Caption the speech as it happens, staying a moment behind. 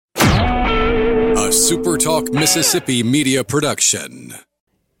A Super Talk Mississippi media production.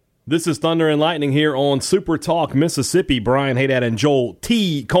 This is Thunder and Lightning here on Super Talk Mississippi. Brian Haydad and Joel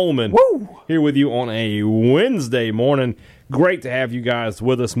T. Coleman here with you on a Wednesday morning. Great to have you guys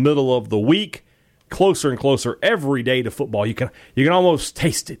with us. Middle of the week, closer and closer every day to football. You can almost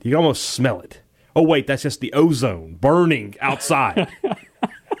taste it. You can almost smell it. Oh wait, that's just the ozone burning outside.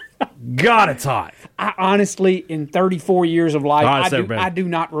 God, it's hot. I honestly, in 34 years of life, I do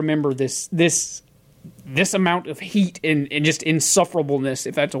not remember this amount of heat and just insufferableness,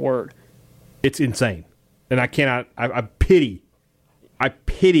 if that's a word. It's insane. And I cannot, I pity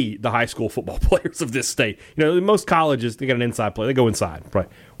the high school football players of this state. You know, most colleges, they got an inside play. They go inside. Right?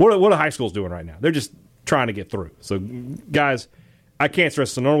 What are high schools doing right now? They're just trying to get through. So, guys, I can't stress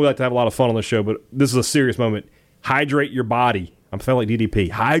this. I normally like to have a lot of fun on the show, but this is a serious moment. Hydrate your body. I'm feeling like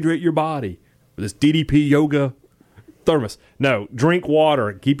DDP. Hydrate your body with this DDP yoga thermos. No, drink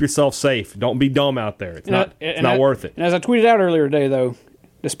water. Keep yourself safe. Don't be dumb out there. It's not worth it. And as I tweeted out earlier today, though,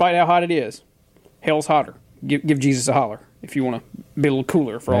 despite how hot it is, hell's hotter. Give Jesus a holler if you want to be a little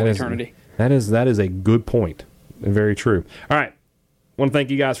cooler for all eternity. That is a good point. Very true. All right. I want to thank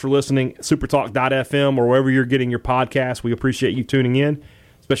you guys for listening. Supertalk.fm or wherever you're getting your podcast. We appreciate you tuning in,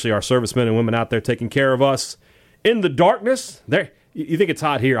 especially our servicemen and women out there taking care of us in the darkness. You think it's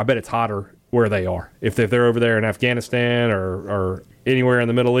hot here? I bet it's hotter where they are. If they're over there in Afghanistan or anywhere in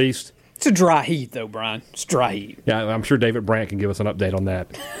the Middle East. It's a dry heat, though, Brian. It's dry heat. Yeah, I'm sure David Brandt can give us an update on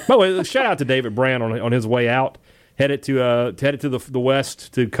that. By the way, shout out to David Brandt on his way out, headed to the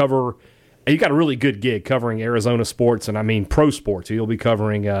West to cover. He got a really good gig covering Arizona sports, and I mean pro sports. He'll be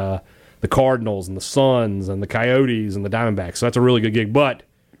covering the Cardinals and the Suns and the Coyotes and the Diamondbacks. So that's a really good gig. But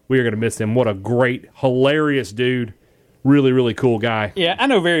we are going to miss him. What a great, hilarious dude. Really, really cool guy. Yeah, I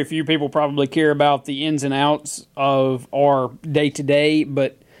know very few people probably care about the ins and outs of our day-to-day,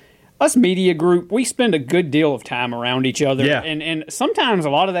 but us media group, we spend a good deal of time around each other. Yeah. And sometimes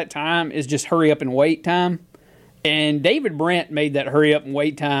a lot of that time is just hurry up and wait time. And David Brandt made that hurry up and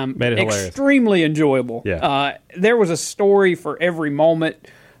wait time extremely enjoyable. Yeah. There was a story for every moment.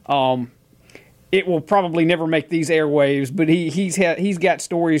 It will probably never make these airwaves, but he's got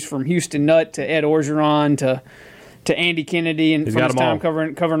stories from Houston Nutt to Ed Orgeron to Andy Kennedy and from his time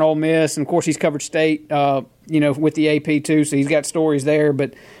covering Ole Miss, and of course he's covered state, with the AP too. So he's got stories there.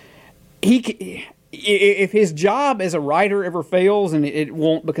 But if his job as a writer ever fails, and it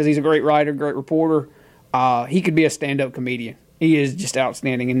won't because he's a great writer, great reporter, he could be a stand-up comedian. He is just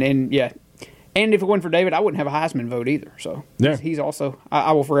outstanding, and if it wasn't for David, I wouldn't have a Heisman vote either. So he's also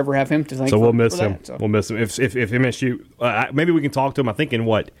I will forever have him to thank. So we'll miss him. That, so. We'll miss him if MSU. Maybe we can talk to him. I'm thinking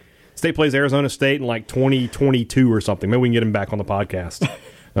State plays Arizona State in like 2022 or something. Maybe we can get him back on the podcast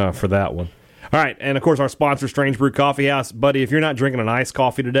for that one. All right, and of course our sponsor, Strange Brew Coffee House. Buddy, if you're not drinking an iced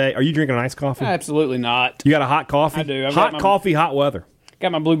coffee today, are you drinking an iced coffee? Absolutely not. You got a hot coffee? I do. Hot coffee, hot weather.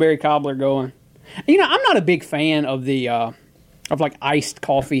 Got my blueberry cobbler going. I'm not a big fan of the of iced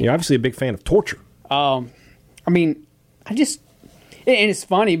coffee. You're obviously a big fan of torture. And it's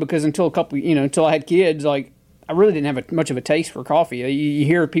funny because until I had kids, I really didn't have much of a taste for coffee. You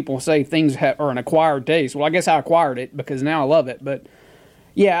hear people say things are an acquired taste. Well, I guess I acquired it because now I love it. But,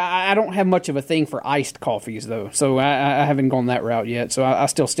 yeah, I don't have much of a thing for iced coffees, though. So I haven't gone that route yet. So I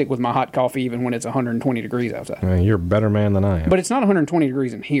still stick with my hot coffee even when it's 120 degrees outside. You're a better man than I am. But it's not 120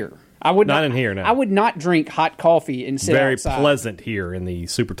 degrees in here. Not in here, no. I would not drink hot coffee and sit outside. Very pleasant here in the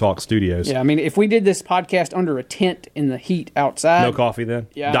Super Talk studios. Yeah, I mean, if we did this podcast under a tent in the heat outside. No coffee then?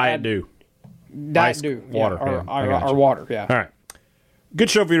 Yeah. Diet Dew. Diet Dew. Water. Our water, yeah. All right.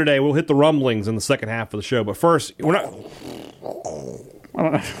 Good show for you today. We'll hit the rumblings in the second half of the show. But first, we're not.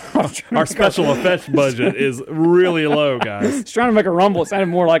 Our special effects budget is really low, guys. It's trying to make a rumble. It sounded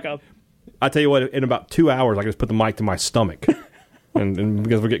more like a. I tell you what, in about 2 hours, I can just put the mic to my stomach. and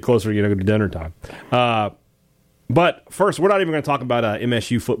because we get closer, to dinner time. But first, we're not even going to talk about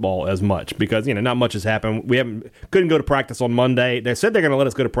MSU football as much because not much has happened. We couldn't go to practice on Monday. They said they're going to let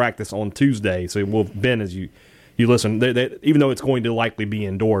us go to practice on Tuesday. So Ben, as you listen, even though it's going to likely be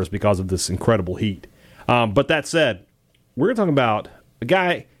indoors because of this incredible heat. But that said, we're going to talk about a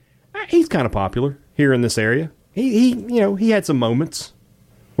guy. He's kind of popular here in this area. He had some moments.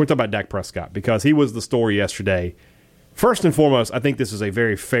 We're talking about Dak Prescott because he was the story yesterday. First and foremost, I think this is a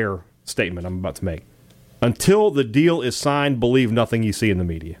very fair statement I'm about to make. Until the deal is signed, believe nothing you see in the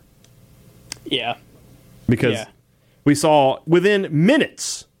media. Yeah. Because we saw within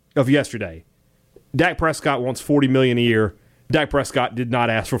minutes of yesterday, Dak Prescott wants $40 million a year. Dak Prescott did not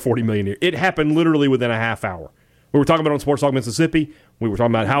ask for $40 million a year. It happened literally within a half hour. We were talking about it on Sports Talk Mississippi. We were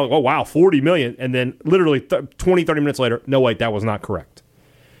talking about how, $40 million. And then literally 20, 30 minutes later, no, wait, that was not correct.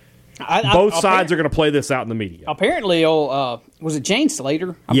 Both sides are going to play this out in the media. Apparently, was it Jane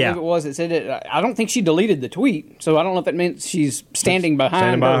Slater? I believe it was. It said it. I don't think she deleted the tweet, so I don't know if that means she's standing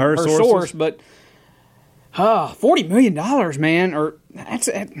behind her source. But $40 million, man, or that's.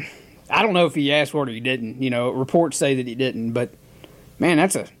 I don't know if he asked for it or he didn't. Reports say that he didn't, but man,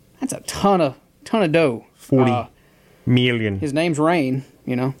 that's a ton of dough. 40 million. His name's Rain.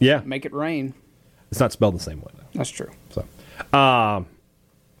 Yeah, make it rain. It's not spelled the same way though. That's true. So,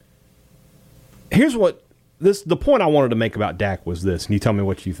 here's what the point I wanted to make about Dak was this, and you tell me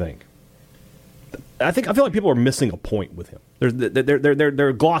what you think. I feel like people are missing a point with him.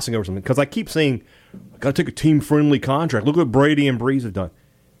 They're glossing over something because I keep saying, I got to take a team-friendly contract. Look what Brady and Breeze have done.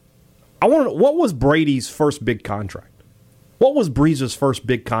 I want to know, what was Brady's first big contract? What was Breeze's first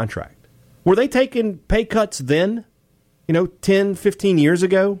big contract? Were they taking pay cuts then? 10, 15 years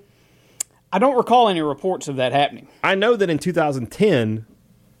ago? I don't recall any reports of that happening. I know that in 2010,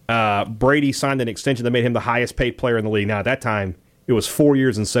 Brady signed an extension that made him the highest paid player in the league. Now, at that time, it was 4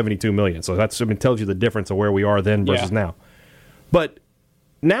 years and $72 million. So that tells you the difference of where we are then versus now. But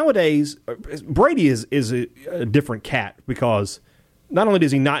nowadays, Brady is a different cat because not only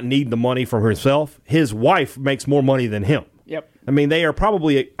does he not need the money from himself, his wife makes more money than him. Yep. I mean, they are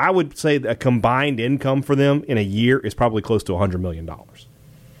probably, I would say a combined income for them in a year is probably close to $100 million,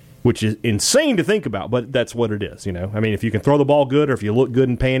 which is insane to think about, but that's what it is, I mean, if you can throw the ball good or if you look good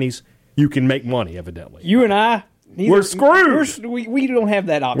in panties, you can make money, evidently. You and I, we're screwed. We don't have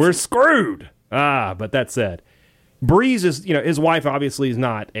that option. We're screwed. But that said, Breeze is, his wife obviously is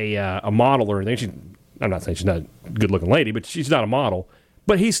not a model or anything. I'm not saying she's not a good-looking lady, but she's not a model.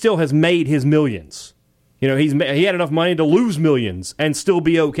 But he still has made his millions. He had enough money to lose millions and still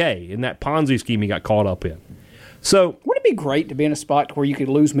be okay in that Ponzi scheme he got caught up in. So, wouldn't it be great to be in a spot where you could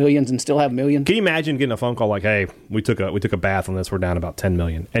lose millions and still have millions? Can you imagine getting a phone call like, "Hey, we took a bath on this. We're down about $10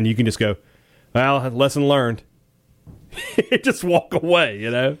 million," and you can just go, "Well, lesson learned." Just walk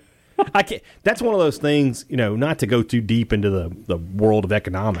away. I can't. That's one of those things. Not to go too deep into the world of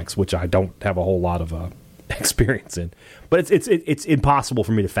economics, which I don't have a whole lot of experience in, but it's impossible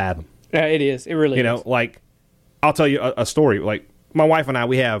for me to fathom. Yeah, it is. It really is. Like, I'll tell you a story. Like, my wife and I,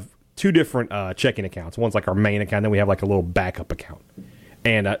 we have two different checking accounts. One's like our main account, then we have like a little backup account.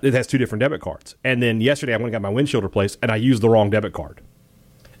 And it has two different debit cards. And then yesterday I went and got my windshield replaced, and I used the wrong debit card.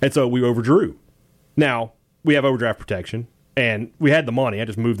 And so we overdrew. Now, we have overdraft protection, and we had the money. I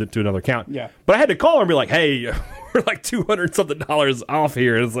just moved it to another account. Yeah. But I had to call her and be like, "Hey, we're like $200-something off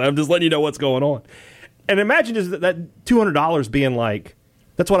here. I'm just letting you know what's going on." And imagine just that $200 being like,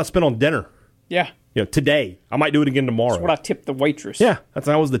 that's what I spent on dinner. Yeah. Today. I might do it again tomorrow. That's what I tipped the waitress. Yeah,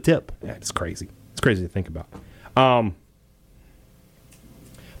 that was the tip. Yeah, it's crazy. It's crazy to think about.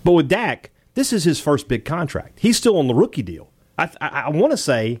 But with Dak, this is his first big contract. He's still on the rookie deal. I want to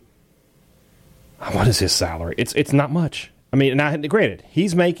say, what is his salary? It's not much. I mean, granted,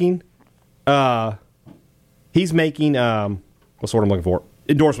 he's making what's the word I'm looking for?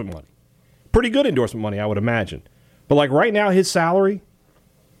 Endorsement money. Pretty good endorsement money, I would imagine. But like right now, his salary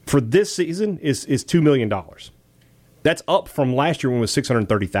for this season is $2 million. That's up from last year when it was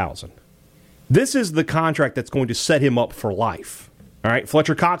 $630,000. This is the contract that's going to set him up for life. All right,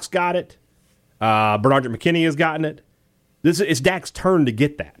 Fletcher Cox got it. Bernard McKinney has gotten it. It's Dak's turn to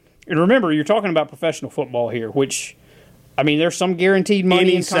get that. And remember, you're talking about professional football here, which, I mean, there's some guaranteed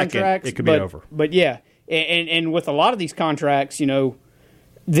money in contracts. It could be over. But yeah, and with a lot of these contracts, well,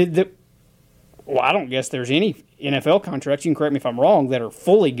 I don't guess there's any NFL contracts, you can correct me if I'm wrong, that are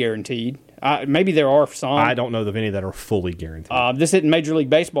fully guaranteed. Maybe there are some. I don't know of any that are fully guaranteed. This isn't Major League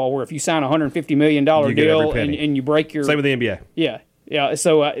Baseball where if you sign a $150 million deal and you break your... Same with the NBA. Yeah.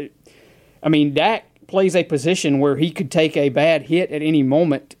 So, I mean, Dak plays a position where he could take a bad hit at any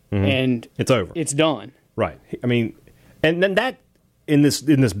moment and... It's over. It's done. Right. I mean, and then that... In this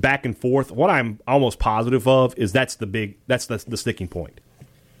back and forth, what I'm almost positive of is that's the sticking point.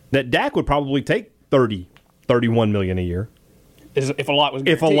 That Dak would probably take $31 million a year. If a lot was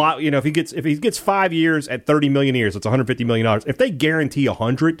guaranteed. If he gets 5 years at $30 million a year, so it's $150 million. If they guarantee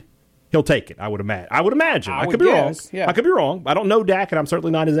 $100, he'll take it. I would imagine. I could be wrong. Yeah. I could be wrong. I don't know Dak, and I'm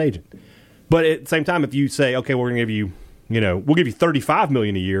certainly not his agent. But at the same time, if you say, okay, we're going to give you, we'll give you $35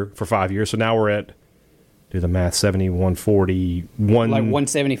 million a year for 5 years. So now we're at, do the math, 70, 140, like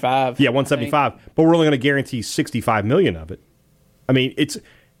 175. Yeah, 175. But we're only going to guarantee $65 million of it. I mean, it's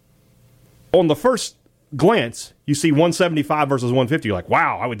on the first glance, you see 175 versus 150. You're like,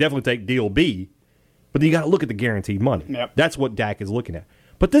 wow, I would definitely take deal B. But then you got to look at the guaranteed money. Yep. That's what Dak is looking at.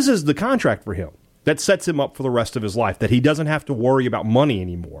 But this is the contract for him that sets him up for the rest of his life, that he doesn't have to worry about money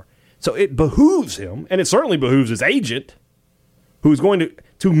anymore. So it behooves him, and it certainly behooves his agent, who's going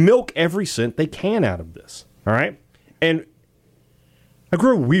to milk every cent they can out of this. All right? And I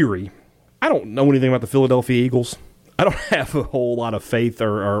grow weary. I don't know anything about the Philadelphia Eagles. I don't have a whole lot of faith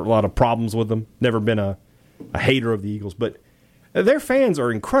or a lot of problems with them. Never been a hater of the Eagles. But their fans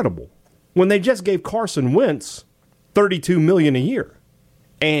are incredible. When they just gave Carson Wentz $32 million a year.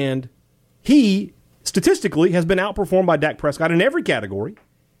 And he, statistically, has been outperformed by Dak Prescott in every category,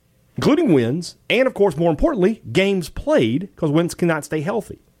 including wins, and, of course, more importantly, games played, because Wentz cannot stay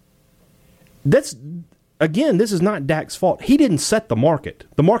healthy. Again, this is not Dak's fault. He didn't set the market.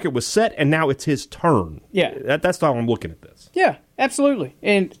 The market was set, and now it's his turn. Yeah. That's how I'm looking at this. Yeah, absolutely.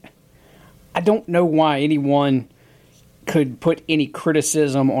 And I don't know why anyone could put any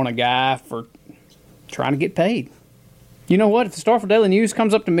criticism on a guy for trying to get paid. You know what? If the Starkville Daily News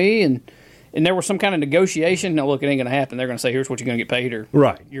comes up to me and there was some kind of negotiation, no, look, it ain't going to happen. They're going to say, here's what you're going to get paid, or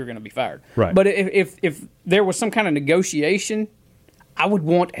right. You're going to be fired. Right. But if there was some kind of negotiation, I would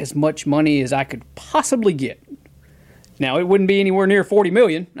want as much money as I could possibly get. Now, it wouldn't be anywhere near $40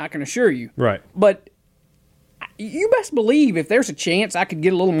 million, I can assure you. Right. But you best believe if there's a chance I could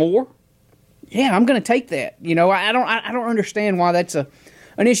get a little more, yeah, I'm going to take that. You know, I don't understand why that's an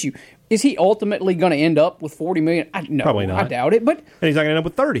issue. Is he ultimately going to end up with $40 million? No, probably not. I doubt it. But and he's not going to end up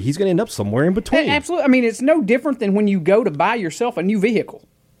with 30. He's going to end up somewhere in between. Absolutely. I mean, it's no different than when you go to buy yourself a new vehicle.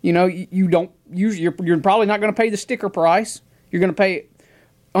 You know, you're probably not going to pay the sticker price. You're going to pay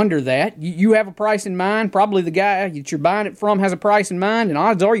under that. You have a price in mind. Probably the guy that you're buying it from has a price in mind, and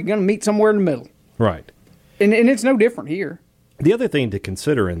odds are you're going to meet somewhere in the middle. Right. And it's no different here. The other thing to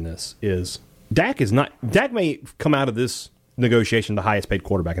consider in this is Dak may come out of this negotiation the highest paid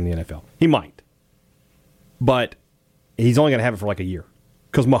quarterback in the NFL. He might. But he's only going to have it for like a year.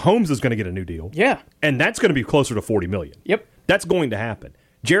 Because Mahomes is going to get a new deal. Yeah. And that's going to be closer to $40 million. Yep. That's going to happen.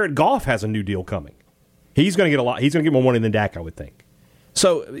 Jared Goff has a new deal coming. He's going to get a lot. He's going to get more money than Dak, I would think.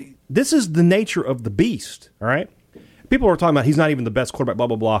 So this is the nature of the beast, all right? People are talking about he's not even the best quarterback, blah,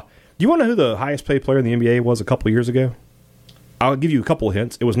 blah, blah. Do you want to know who the highest paid player in the NBA was a couple of years ago? I'll give you a couple of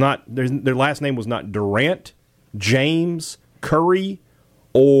hints. It was not, their last name was not Durant, James, Curry,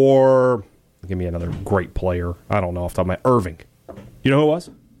 or give me another great player. I don't know off the top of my head. Irving. You know who it was?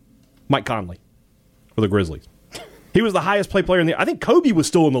 Mike Conley for the Grizzlies. He was the highest paid player in the. I think Kobe was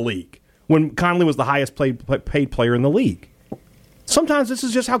still in the league when Conley was the highest paid player in the league. Sometimes this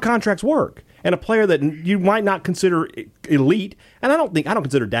is just how contracts work. And a player that you might not consider elite, and I don't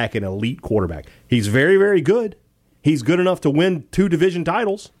consider Dak an elite quarterback. He's very, very good. He's good enough to win 2 division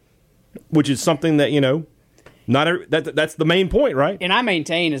titles, which is something that, you know, that's the main point, right? And I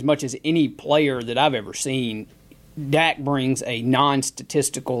maintain, as much as any player that I've ever seen, Dak brings a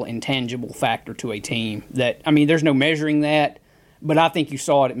non-statistical, intangible factor to a team that, I mean, there's no measuring that, but I think you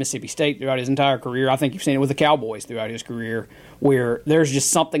saw it at Mississippi State throughout his entire career. I think you've seen it with the Cowboys throughout his career, where there's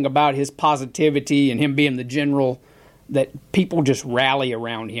just something about his positivity and him being the general that people just rally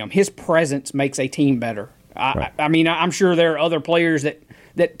around him. His presence makes a team better. Right. I mean, I'm sure there are other players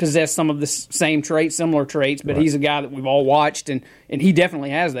that possess some of the same traits, similar traits, but he's a guy that we've all watched, and he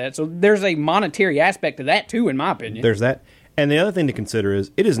definitely has that. So there's a monetary aspect to that, too, in my opinion. There's that. And the other thing to consider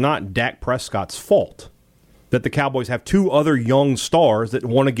is it is not Dak Prescott's fault that the Cowboys have 2 other young stars that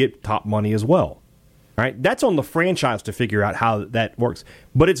want to get top money as well. All right? That's on the franchise to figure out how that works.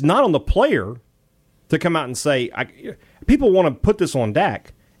 But it's not on the player to come out and say, people want to put this on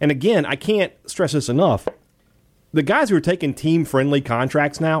Dak. And again, I can't stress this enough. The guys who are taking team-friendly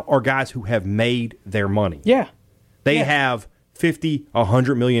contracts now are guys who have made their money. Yeah. They have $50,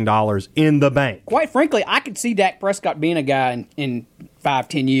 $100 million in the bank. Quite frankly, I could see Dak Prescott being a guy in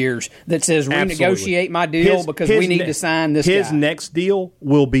 5-10 years that says, renegotiate my deal because we need to sign this guy. His next deal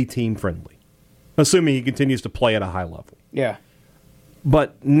will be team-friendly, assuming he continues to play at a high level. Yeah.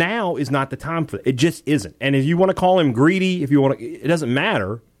 But now is not the time for it. It just isn't. And if you want to call him greedy, it doesn't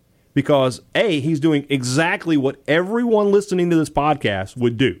matter. Because, A, he's doing exactly what everyone listening to this podcast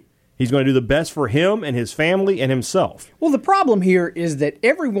would do. He's going to do the best for him and his family and himself. Well, the problem here is that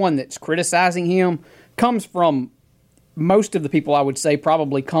everyone that's criticizing him comes from, most of the people I would say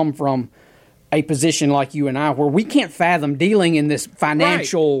probably come from a position like you and I, where we can't fathom dealing in this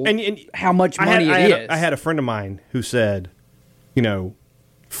financial, right. and how much money it is. I had a friend of mine who said, you know,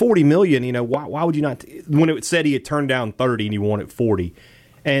 $40 million, you know, why would you not, when it said he had turned down 30 and he wanted 40.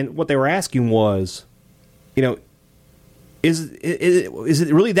 And what they were asking was, you know, is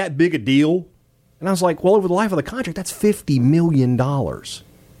it really that big a deal? And I was like, well, over the life of the contract, that's $50 million.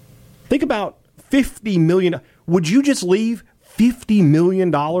 Think about $50 million. Would you just leave $50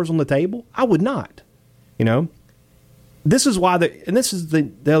 million on the table? I would not. You know, this is why this is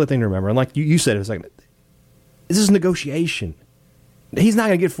the other thing to remember. And like you said it a second, this is negotiation. He's not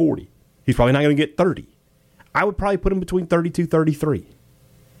going to get 40. He's probably not going to get 30. I would probably put him between 32, 33.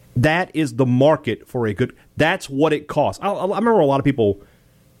 That is the market for a good. That's what it costs. I remember a lot of people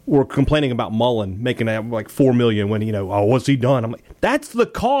were complaining about Mullen making like $4 million when what's he done? I'm like, that's the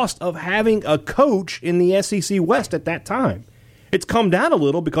cost of having a coach in the SEC West at that time. It's come down a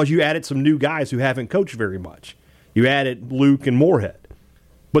little because you added some new guys who haven't coached very much. You added Luke and Moorhead,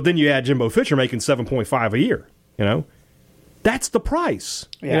 but then you add Jimbo Fisher making 7.5 a year. That's the price.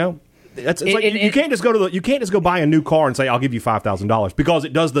 Yeah. You can't just go buy a new car and say I'll give you $5,000 because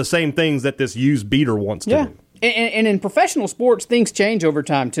it does the same things that this used beater wants to do. And in professional sports, things change over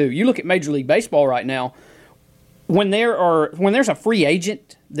time too. You look at Major League Baseball right now. When there's a free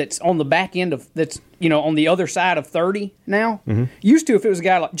agent that's on the back end of on the other side of 30 now. Mm-hmm. Used to, if it was a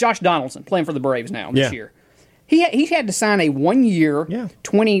guy like Josh Donaldson playing for the Braves now this year, he had to sign a 1 year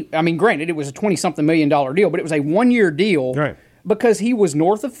 20. I mean, granted, it was a $20-something million deal, but it was a 1 year deal because he was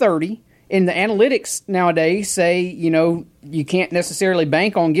north of 30. And the analytics nowadays say you can't necessarily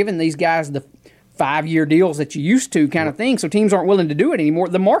bank on giving these guys the 5-year deals that you used to kind of thing, so teams aren't willing to do it anymore.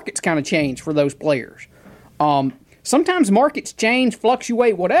 The market's kind of changed for those players. Sometimes markets change,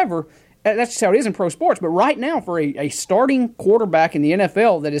 fluctuate, whatever. That's just how it is in pro sports. But right now, for a starting quarterback in the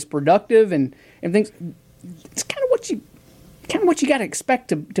NFL that is productive and things, it's kind of what you got to expect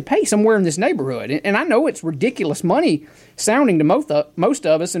to pay somewhere in this neighborhood. And I know it's ridiculous money sounding to most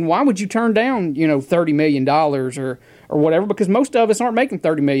of us. And why would you turn down $30 million or whatever? Because most of us aren't making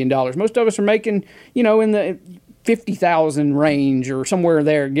 $30 million. Most of us are making in the 50,000 range or somewhere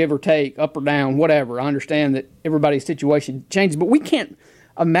there, give or take, up or down, whatever. I understand that everybody's situation changes, but we can't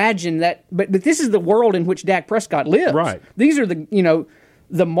imagine that. But this is the world in which Dak Prescott lives. Right. These are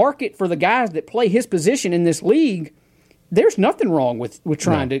the market for the guys that play his position in this league. There's nothing wrong with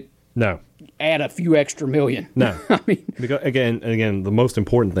trying to add a few extra million. No. I mean, because again, the most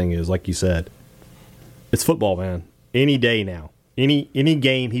important thing is, like you said, it's football, man. Any day now, any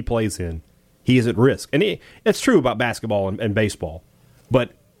game he plays in, he is at risk. And it's true about basketball and baseball,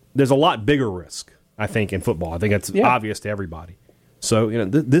 but there's a lot bigger risk, I think, in football. I think that's obvious to everybody. So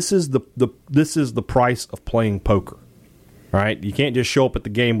this is the price of playing poker, right? You can't just show up at the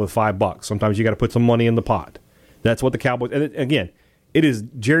game with $5. Sometimes you got to put some money in the pot. That's what the Cowboys. And again, it is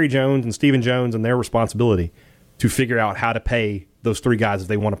Jerry Jones and Stephen Jones and their responsibility to figure out how to pay those three guys if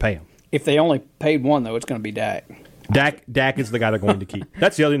they want to pay them. If they only paid one, though, it's going to be Dak. Dak is the guy they're going to keep.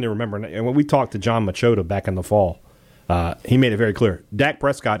 That's the other thing to remember. And when we talked to John Machota back in the fall, he made it very clear. Dak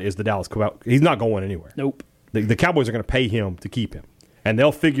Prescott is the Dallas Cowboys. He's not going anywhere. Nope. The Cowboys are going to pay him to keep him. And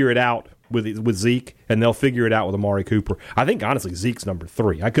they'll figure it out with Zeke, and they'll figure it out with Amari Cooper. I think, honestly, Zeke's number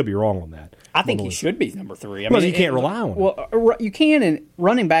 3. I could be wrong on that. I think he should be number 3. Well, you can't rely on him. Well, you can, and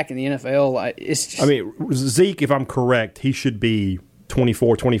running back in the NFL, it's just... I mean, Zeke, if I'm correct, he should be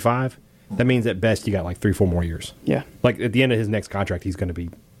 24, 25. That means at best you got like 3-4 more years. Yeah. Like at the end of his next contract, he's going to be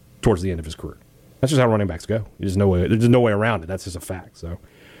towards the end of his career. That's just how running backs go. There's no way around it. That's just a fact. So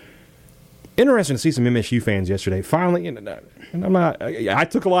interesting to see some MSU fans yesterday. Finally, and I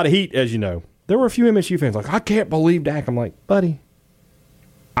took a lot of heat, as you know. There were a few MSU fans like, I can't believe Dak. I'm like, buddy,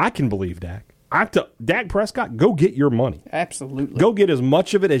 I can believe Dak. Dak Prescott, go get your money. Absolutely. Go get as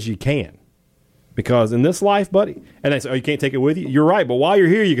much of it as you can. Because in this life, buddy, and they say, oh, you can't take it with you? You're right, but while you're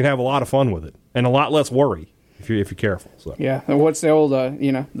here, you can have a lot of fun with it and a lot less worry if you're careful. So. Yeah, and what's the old,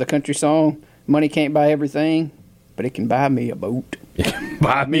 the country song? Money can't buy everything, but it can buy me a boat.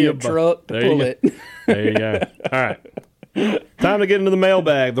 Buy me a truck to pull it. There you go. All right. Time to get into the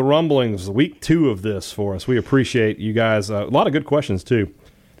mailbag, the rumblings, week 2 of this for us. We appreciate you guys. A lot of good questions, too.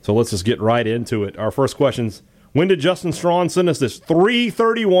 So let's just get right into it. Our first question's, when did Justin Strawn send us this?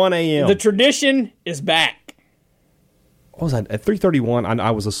 3:31 a.m. The tradition is back. What was that? At 3:31,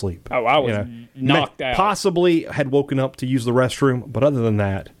 I was asleep. Oh, I was knocked out. Possibly had woken up to use the restroom, but other than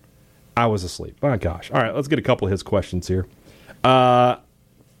that, I was asleep. My gosh. All right, let's get a couple of his questions here.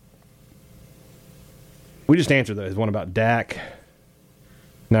 We just answered those. One about Dak.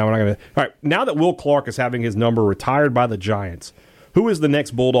 No, we're not going to. All right, now that Will Clark is having his number retired by the Giants, who is the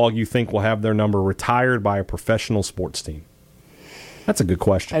next Bulldog you think will have their number retired by a professional sports team? That's a good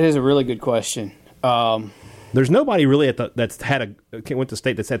question. That is a really good question. There's nobody really went to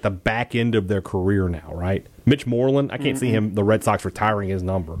state that's at the back end of their career now, right? Mitch Moreland, I can't see him, the Red Sox, retiring his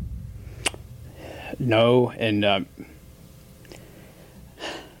number. No, and I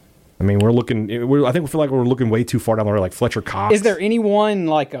mean, we feel like we're looking way too far down the road, like Fletcher Cox. Is there anyone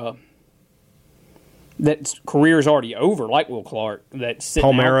like that career is already over, like Will Clark, that's sitting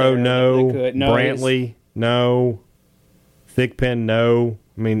Palmeiro, out there? No. Brantley, no. Thigpen, no.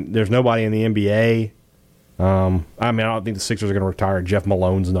 I mean, there's nobody in the NBA. I don't think the Sixers are going to retire Jeff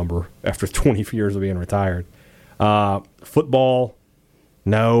Malone's number after 20 years of being retired. Football,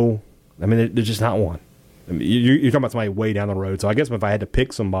 no. I mean, there's just not one. I mean, you're talking about somebody way down the road. So I guess if I had to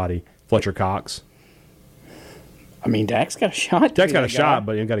pick somebody, Fletcher Cox. I mean, Dak's got a shot. Dak's got a shot,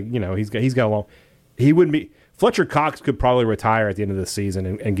 but he's got a long. He wouldn't be. Fletcher Cox could probably retire at the end of the season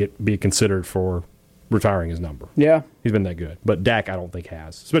and be considered for retiring his number. Yeah, he's been that good, but Dak I don't think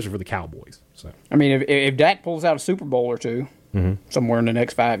has, especially for the Cowboys. So I mean, if Dak pulls out a Super Bowl or two somewhere in the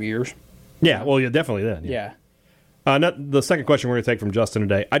next 5 years, definitely then. Yeah. The second question we're going to take from Justin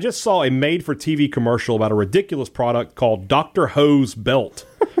today. I just saw a made-for-TV commercial about a ridiculous product called Dr. Ho's Belt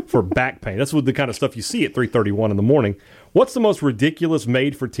for back pain. That's the kind of stuff you see at 3:31 in the morning. What's the most ridiculous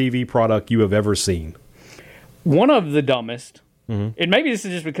made-for-TV product you have ever seen? One of the dumbest, and maybe this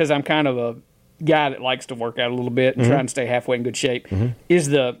is just because I'm kind of a guy that likes to work out a little bit and try and stay halfway in good shape, is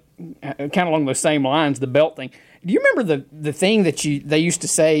the kind of along those same lines, the belt thing. Do you remember the thing that they used to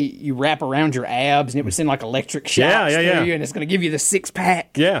say you wrap around your abs and it would send like electric shocks through you and it's going to give you the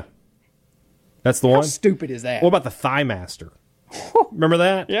six-pack? Yeah. That's the one? How stupid is that? What about the Thigh Master? Remember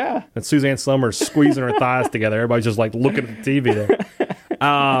that? Yeah. And Suzanne Summers squeezing her thighs together. Everybody's just like looking at the TV there.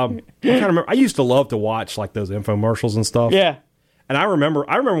 I'm trying to remember. I used to love to watch like those infomercials and stuff. Yeah. And I remember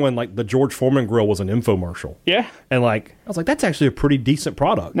when like the George Foreman grill was an infomercial. Yeah. And like I was like, that's actually a pretty decent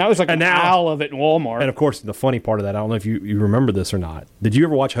product. Now there's like an aisle of it in Walmart. And of course, the funny part of that, I don't know if you remember this or not. Did you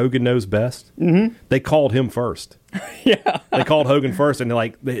ever watch Hogan Knows Best? Mm-hmm. They called him first. Yeah. They called Hogan first, and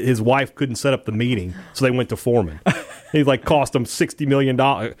his wife couldn't set up the meeting, so they went to Foreman. He cost them $60 million.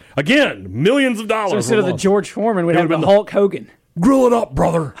 Again, millions of dollars. So instead of the George Foreman, we'd have the Hulk Hogan. Grill it up,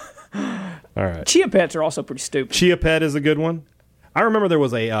 brother. All right. Chia Pets are also pretty stupid. Chia Pet is a good one. I remember there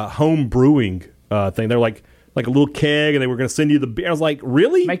was a home brewing thing. They're like a little keg, and they were going to send you the beer. I was like,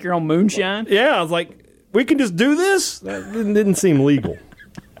 really? Make your own moonshine? Yeah, I was like, we can just do this? That didn't seem legal.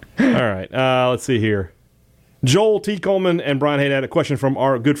 All right, let's see here. Joel T. Coleman and Brian Hayden had a question from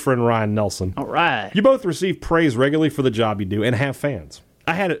our good friend Ryan Nelson. All right. You both receive praise regularly for the job you do and have fans.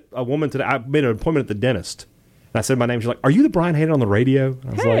 I had a woman today. I made an appointment at the dentist. And I said my name. She's like, "Are you the Brian Hayden on the radio?"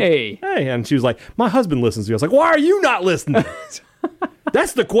 I was hey. Like, hey. And she was like, "My husband listens to you." I was like, "Why are you not listening?"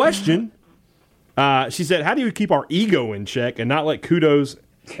 That's the question. She said, "How do you keep our ego in check and not let kudos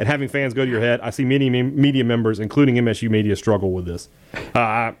and having fans go to your head? I see many media members, including MSU media, struggle with this."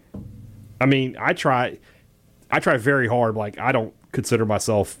 I mean, I try very hard. Like, I don't consider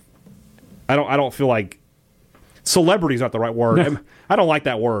myself. I don't feel like celebrity is not the right word. No. I don't like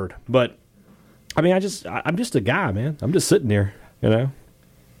that word, but I mean, I'm just a guy, man. I'm just sitting there, you know.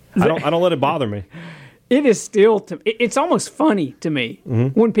 I don't let it bother me. It is still it's almost funny to me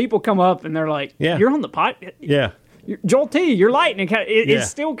when people come up and they're like, "You're on the pod." Yeah. Joel T, you're lightning. It's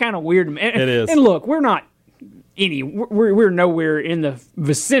still kind of weird to me. It is. And look, we're not we're nowhere in the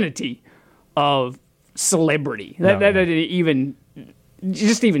vicinity of celebrity. That even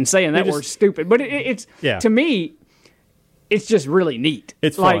saying that word's stupid. But it's to me, it's just really neat.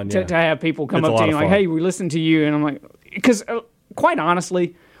 It's like fun, to have people come up to you like, "Hey, we listened to you," and I'm like, because quite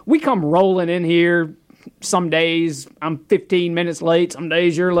honestly, we come rolling in here. Some days I'm 15 minutes late. Some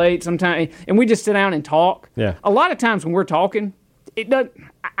days you're late. Sometimes, and we just sit down and talk. Yeah. A lot of times when we're talking, it does.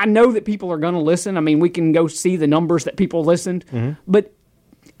 I know that people are going to listen. I mean, we can go see the numbers that people listened, but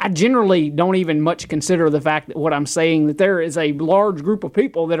I generally don't even much consider the fact that what I'm saying, that there is a large group of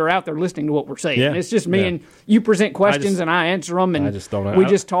people that are out there listening to what we're saying. Yeah. It's just me and you present questions and I answer them, and we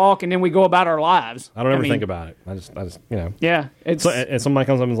just talk and then we go about our lives. I don't ever think about it. I just you know. Yeah. And somebody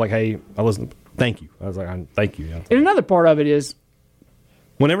comes up and is like, "Hey, I listen. Thank you." I was like, "Thank you." And another part of it is,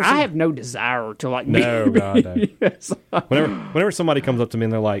 whenever I have no desire to like. No, God, no. Yes. Whenever somebody comes up to me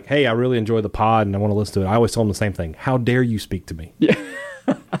and they're like, "Hey, I really enjoy the pod and I want to listen to it," I always tell them the same thing: "How dare you speak to me?" Yeah.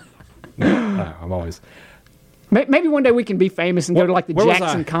 I'm always. Maybe one day we can be famous and go to like the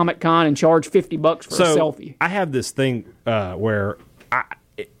Jackson Comic Con and charge $50 for a selfie. I have this thing where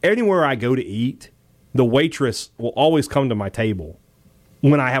anywhere I go to eat, the waitress will always come to my table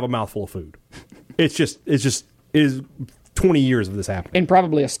when I have a mouthful of food. It is 20 years of this happening. And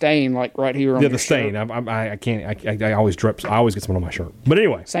probably a stain like right here on your the stain. shirt. I can't. I always drips. I always get someone on my shirt. But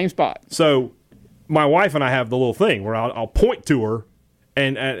anyway, same spot. So my wife and I have the little thing where I'll point to her.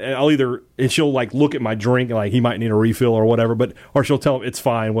 And she'll like look at my drink and like he might need a refill or whatever, or she'll tell him it's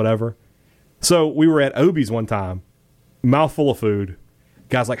fine, whatever. So we were at Obie's one time, mouthful of food.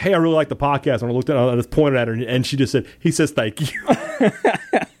 Guy's like, "Hey, I really like the podcast." And I looked at her, I just pointed at her, and she just said, "He says thank you."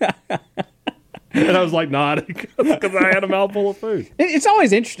 And I was like nodding because I had a mouthful of food. It's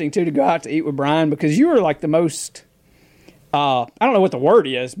always interesting too to go out to eat with Brian because you are like the most. I don't know what the word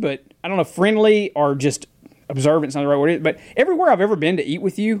is, but I don't know, friendly or just observant's not the right word, but everywhere I've ever been to eat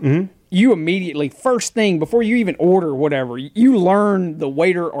with you, Mm-hmm. you immediately, first thing, before you even order whatever, you learn the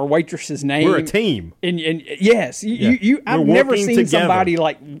waiter or waitress's name. We're a team. And yes, I've We're never working seen together. somebody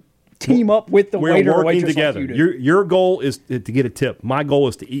like team up with the We're waiter or working waitress together. like you do. Your goal is to get a tip. My goal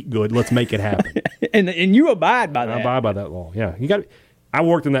is to eat good. Let's make it happen. and you abide by that. I abide by that law. Yeah, you got. I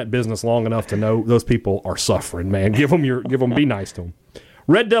worked in that business long enough to know those people are suffering. Man, give them. Be nice to them.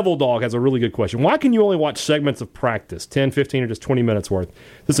 Red Devil Dog has a really good question. Why can you only watch segments of practice, 10, 15, or just 20 minutes worth?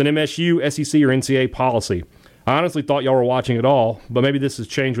 This is an MSU, SEC, or NCAA policy. I honestly thought y'all were watching it all, but maybe this has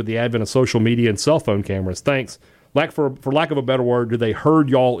changed with the advent of social media and cell phone cameras. Thanks. For lack of a better word, do they herd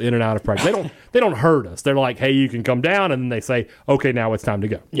y'all in and out of practice? They don't herd us. They're like, hey, you can come down, and then they say, okay, now it's time to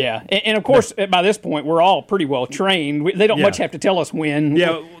go. Yeah, and of course, by this point, we're all pretty well trained. They don't Yeah. much have to tell us when.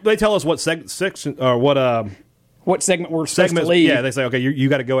 Yeah, they tell us what section or What segment we're supposed to leave. Yeah, they say, okay, you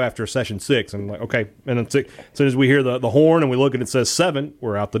got to go after session 6. And I'm like, okay. And then 6, as soon as we hear the horn and we look and it says 7,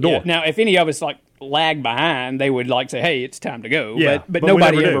 we're out the door. Yeah. Now, if any of us lag behind, they would say, "Hey, it's time to go." Yeah, but we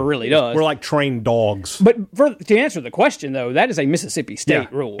nobody never ever do. really does. We're like trained dogs. But to answer the question, though, that is a Mississippi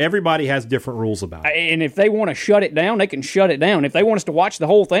State rule. Everybody has different rules about it. And if they want to shut it down, they can shut it down. If they want us to watch the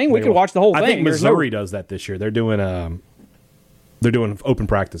whole thing, we can watch the whole thing. I think There's Missouri does that this year. They're doing open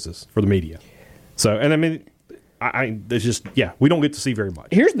practices for the media. So, and I mean, there's just we don't get to see very much.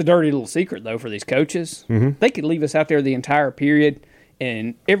 Here's the dirty little secret, though, for these coaches. Mm-hmm. They could leave us out there the entire period,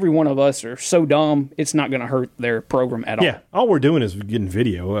 and every one of us are so dumb, it's not going to hurt their program at all. Yeah, all we're doing is getting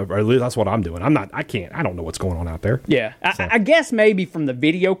video. Or at least that's what I'm doing. I don't know what's going on out there. Yeah. I guess maybe from the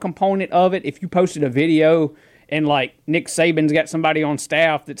video component of it, if you posted a video and Nick Saban's got somebody on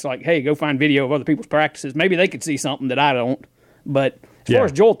staff that's like, hey, go find video of other people's practices, maybe they could see something that I don't. But as far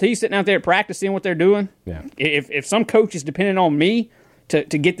as Joel T sitting out there practicing what they're doing, if some coach is depending on me to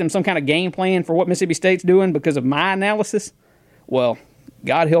get them some kind of game plan for what Mississippi State's doing because of my analysis, well,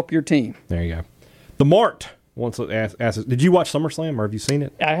 God help your team. There you go. The Mart wants to ask, did you watch SummerSlam or have you seen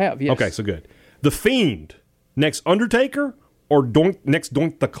it? I have, yes. Okay, so good. The Fiend, next Undertaker or next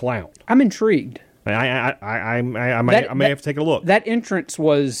Doink the Clown? I'm intrigued. I may have to take a look. That entrance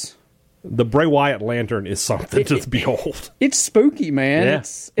was... The Bray Wyatt lantern is something to behold. It's spooky, man. Yeah,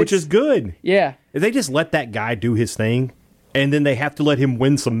 which is good. Yeah. If they just let that guy do his thing, and then they have to let him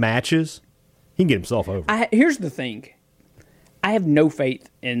win some matches, he can get himself over. Here's the thing. I have no faith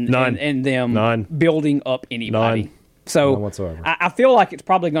in them building up anybody. None. So None whatsoever. I feel like it's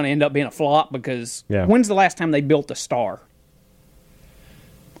probably going to end up being a flop because when's the last time they built a star?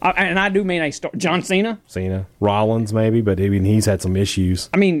 And I do mean a star. John Cena? Rollins maybe, but he's had some issues.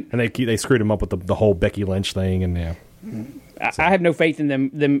 I mean... And they screwed him up with the whole Becky Lynch thing, and I have no faith in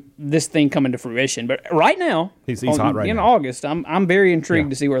them this thing coming to fruition. But right now, he's hot right now. In August, I'm very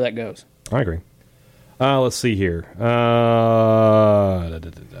intrigued to see where that goes. I agree. Let's see here.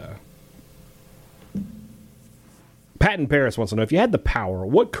 Patton Paris wants to know, if you had the power,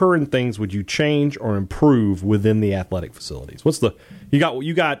 what current things would you change or improve within the athletic facilities? You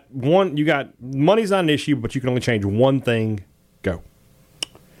got money's not an issue, but you can only change one thing. Go.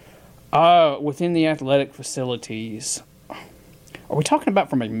 Within the athletic facilities, are we talking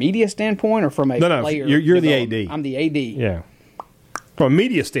about from a media standpoint or from a player? You're the AD. I'm the AD. Yeah. From a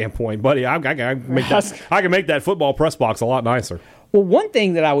media standpoint, buddy, I can make that football press box a lot nicer. Well, one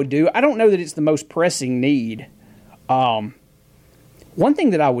thing that I would do, I don't know that it's the most pressing need. One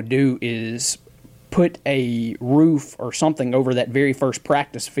thing that I would do is put a roof or something over that very first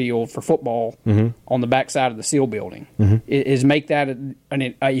practice field for football on the backside of the SEAL building. Is make that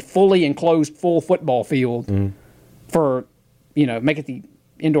a fully enclosed full football field for, make it the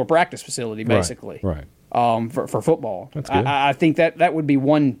indoor practice facility, basically. Right. For football. That's good. I think that would be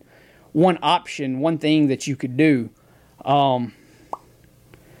one option, one thing that you could do.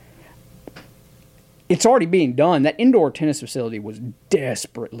 It's already being done. That indoor tennis facility was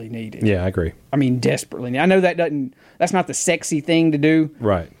desperately needed. Yeah, I agree. I mean, desperately needed. I know that's not the sexy thing to do.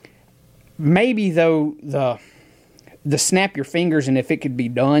 Right. Maybe, though, the snap your fingers and if it could be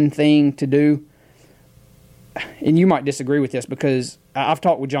done thing to do, and you might disagree with this because I've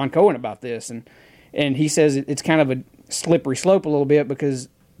talked with John Cohen about this, and he says it's kind of a slippery slope a little bit because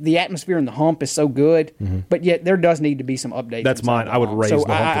the atmosphere in the hump is so good, but yet there does need to be some updates. That's mine. I would raise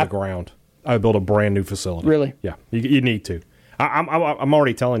the hump to the ground. I would build a brand new facility. Really? Yeah, you need to. I'm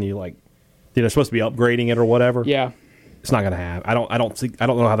already telling you, supposed to be upgrading it or whatever. Yeah, it's not going to have. I don't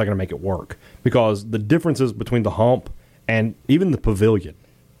know how they're going to make it work because the differences between the hump and even the pavilion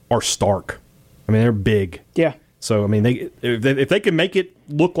are stark. I mean, they're big. Yeah. So I mean, if they can make it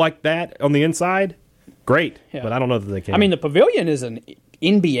look like that on the inside, great. Yeah. But I don't know that they can. I mean, the pavilion is an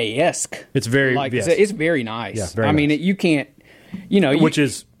NBA-esque. It's very like yes. it's very nice. Yeah, very I mean, nice. you can't, which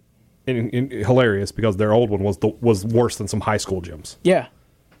is hilarious because their old one was worse than some high school gyms. yeah.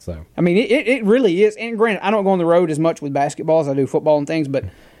 So I mean, it really is. And granted, I don't go on the road as much with basketball as I do football and things, but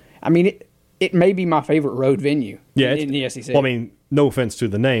I mean, it may be my favorite road venue in the SEC. Well, I mean, no offense to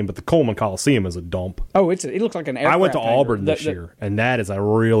the name, but the Coleman Coliseum is a dump. Oh, it looks like an aircraft I went to hangar. Auburn this year, and that is a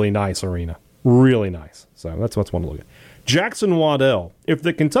really nice arena. Really nice. So that's what's one to look at. Jackson Waddell, if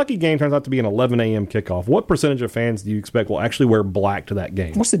the Kentucky game turns out to be an 11 a.m. kickoff, what percentage of fans do you expect will actually wear black to that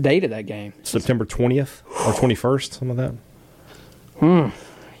game? What's the date of that game? September 20th or 21st, something like that.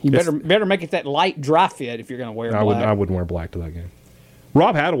 You better make it that light dry fit if you're going to wear black. I wouldn't wear black to that game.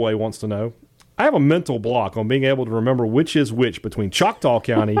 Rob Hadaway wants to know, I have a mental block on being able to remember which is which between Choctaw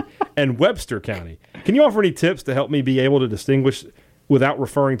County and Webster County. Can you offer any tips to help me be able to distinguish without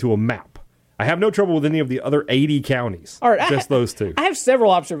referring to a map? I have no trouble with any of the other 80 counties. All right, just those two. I have several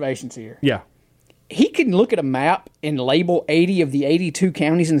observations here. Yeah. He can look at a map and label 80 of the 82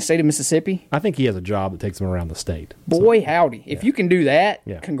 counties in the state of Mississippi. I think he has a job that takes him around the state. Boy, howdy. If you can do that,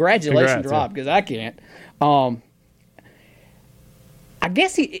 congratulations, Congrats, Rob, because I can't. I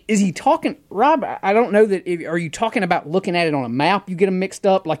guess is he talking, Rob, I don't know that, are you talking about looking at it on a map? You get them mixed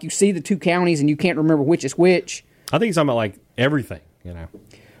up, like you see the two counties and you can't remember which is which. I think he's talking about like everything,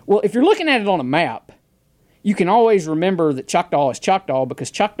 Well, if you're looking at it on a map, you can always remember that Choctaw is Choctaw because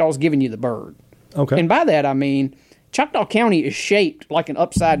Choctaw's giving you the bird. Okay. And by that, I mean, Choctaw County is shaped like an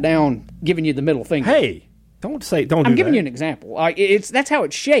upside down, giving you the middle finger. Hey, don't do that. I'm giving you an example. That's how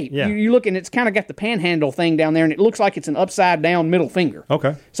it's shaped. Yeah. You look and it's kind of got the panhandle thing down there, and it looks like it's an upside down middle finger.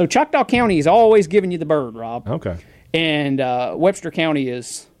 Okay. So Choctaw County is always giving you the bird, Rob. Okay. And Webster County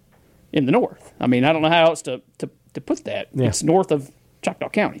is in the north. I mean, I don't know how else to put that. Yeah. It's north of Choctaw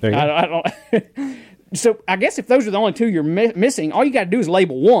County. There you go. I don't. So I guess if those are the only two you're missing, all you got to do is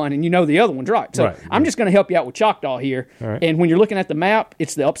label one, and you know the other one's right. So Right. I'm just going to help you out with Choctaw here. All right. And when you're looking at the map,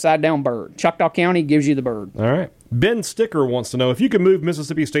 it's the upside down bird. Choctaw County gives you the bird. All right. Ben Sticker wants to know, if you could move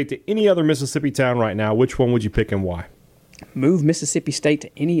Mississippi State to any other Mississippi town right now, which one would you pick and why? Move Mississippi State to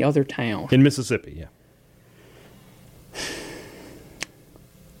any other town. In Mississippi, yeah.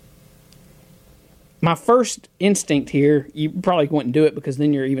 My first instinct here, you probably wouldn't do it because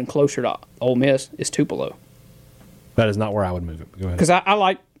then you're even closer to Ole Miss, is Tupelo. That is not where I would move it. Go ahead. Because I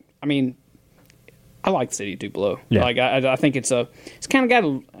like the city of Tupelo. Yeah. Like I think it's kind of got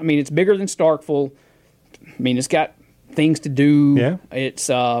it's bigger than Starkville. I mean, it's got things to do. Yeah. It's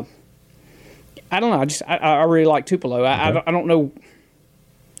I don't know. I really like Tupelo. I don't know.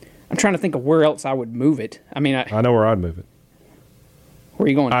 I'm trying to think of where else I would move it. I mean, I know where I'd move it. Where are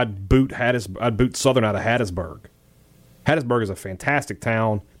you going? I'd boot Southern out of Hattiesburg. Hattiesburg is a fantastic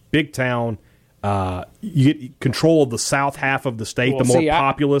town, big town. You get control of the south half of the state, the more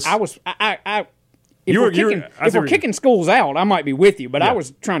populous. If we're kicking schools out, I might be with you, but I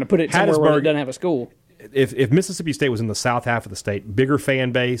was trying to put it somewhere where it doesn't have a school. If Mississippi State was in the south half of the state, bigger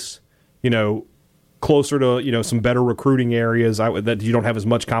fan base, closer to some better recruiting areas that you don't have as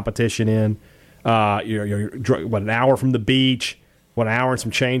much competition in. You're an hour from the beach. 1 hour and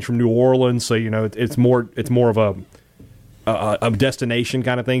some change from New Orleans, so it's more of a destination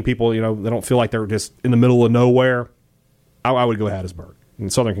kind of thing. People, they don't feel like they're just in the middle of nowhere. I would go Hattiesburg, and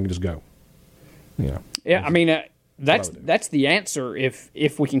Southern can just go. Yeah, I mean that's the answer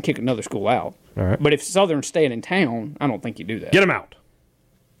if we can kick another school out. All right. But if Southern's staying in town, I don't think you do that. Get them out.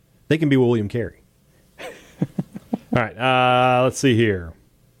 They can be William Carey. All right, let's see here.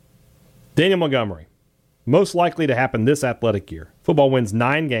 Daniel Montgomery. Most likely to happen this athletic year. Football wins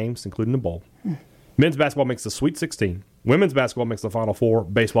 9 games, including the bowl. Men's basketball makes the Sweet 16. Women's basketball makes the Final Four.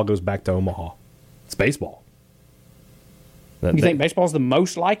 Baseball goes back to Omaha. It's baseball. You think baseball's the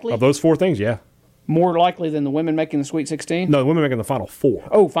most likely? Of those 4 things, yeah. More likely than the women making the Sweet 16? No, the women making the Final Four.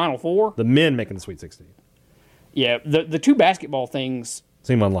 Oh, Final Four? The men making the Sweet 16. Yeah, the two basketball things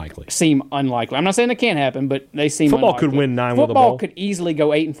seem unlikely. I'm not saying it can't happen, but they seem Football unlikely. could win 9 with a bowl. Football could easily go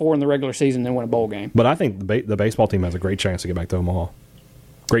 8-4 in the regular season and then win a bowl game. But I think the baseball team has a great chance to get back to Omaha.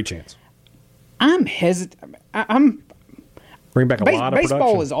 Great chance. I'm hesitant. Bring back a lot of baseball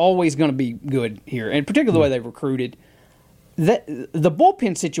production. is always going to be good here, and particularly the way they've recruited. The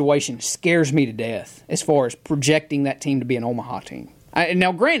bullpen situation scares me to death as far as projecting that team to be an Omaha team.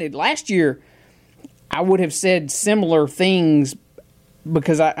 Now, granted, last year I would have said similar things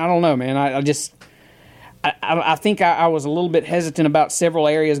because I don't know, man. I think I was a little bit hesitant about several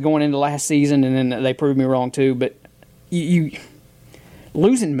areas going into last season, and then they proved me wrong too. But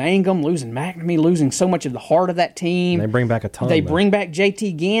losing Mangum, losing McNamee, losing so much of the heart of that team. They bring back a ton. They bring back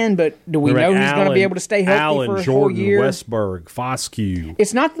JT Ginn, but do we know he's going to be able to stay healthy Allen, for a Jordan, whole year? Westberg, Foscue.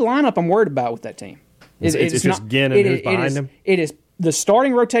 It's not the lineup I'm worried about with that team. It's just Ginn and who's behind him? It is the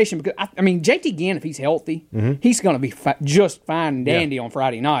starting rotation. Because I mean, JT Ginn, if he's healthy, he's going to be just fine and dandy on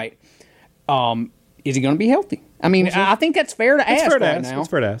Friday night. Is he going to be healthy? I mean, I think that's fair to ask right now. It's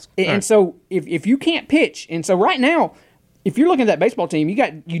fair to ask. And so if you can't pitch, and so right now, if you're looking at that baseball team,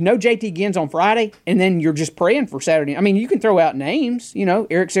 you know JT Ginn's on Friday, and then you're just praying for Saturday. I mean, you can throw out names,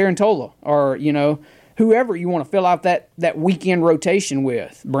 Eric Sarantola, or whoever you want to fill out that weekend rotation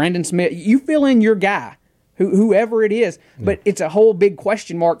with. Brandon Smith, you fill in your guy, whoever it is. But it's a whole big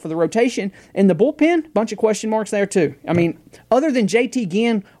question mark for the rotation. And the bullpen, bunch of question marks there too. I mean, other than JT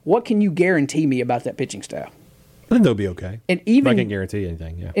Ginn, what can you guarantee me about that pitching staff? I think they'll be okay. And even I can't guarantee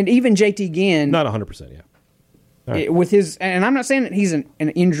anything. Yeah, and even JT Ginn, not 100%. Yeah. Right. With his, and I'm not saying that he's an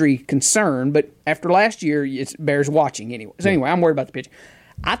injury concern, but after last year, it bears watching anyway. So anyway, I'm worried about the pitch.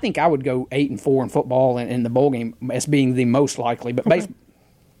 I think I would go 8-4 in football and in the bowl game as being the most likely. But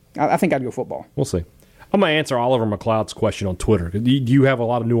I think I'd go football. We'll see. I'm going to answer Oliver McLeod's question on Twitter. Do you have a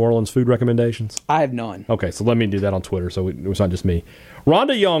lot of New Orleans food recommendations? I have none. Okay, so let me do that on Twitter so it's not just me.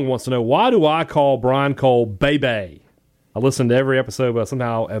 Rhonda Young wants to know, why do I call Brian Cole Bebe? I listened to every episode, but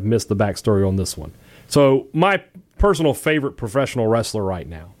somehow have missed the backstory on this one. So my personal favorite professional wrestler right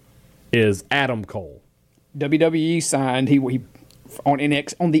now is Adam Cole. WWE signed he on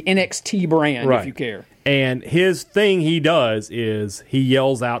the NXT brand, right, if you care. And his thing he does is he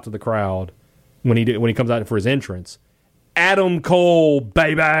yells out to the crowd when he comes out for his entrance, Adam Cole,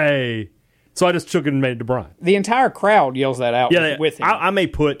 baby. So I just took it and made it to Brian. The entire crowd yells that out with him. I may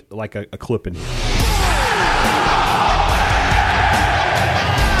put like a clip in here.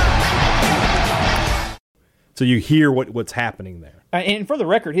 So you hear what's happening there. And for the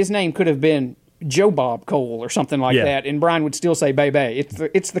record, his name could have been Joe Bob Cole or something like that, and Brian would still say baby.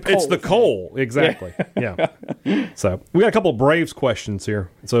 It's the Cole. It's the Cole, exactly. Yeah. So we got a couple of Braves questions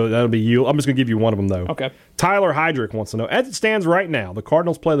here. So that'll be you. I'm just going to give you one of them, though. Okay. Tyler Heydrich wants to know, as it stands right now, the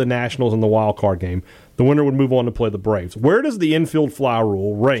Cardinals play the Nationals in the wild card game. The winner would move on to play the Braves. Where does the infield fly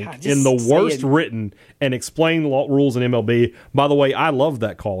rule rank in the worst written and explain rules in MLB? By the way, I loved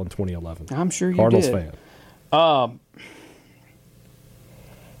that call in 2011. I'm sure you Cardinals did. fan.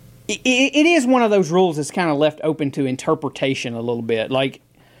 It is one of those rules that's kind of left open to interpretation a little bit. Like,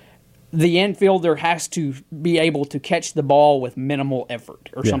 the infielder has to be able to catch the ball with minimal effort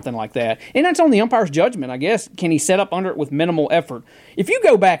or something like that. And that's on the umpire's judgment, I guess. Can he set up under it with minimal effort? If you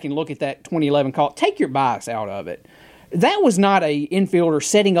go back and look at that 2011 call, take your bias out of it. That was not a infielder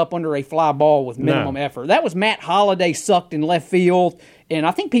setting up under a fly ball with minimum effort. That was Matt Holliday sucked in left field, and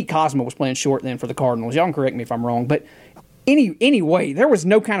I think Pete Cosmo was playing short then for the Cardinals. Y'all can correct me if I'm wrong, but anyway, there was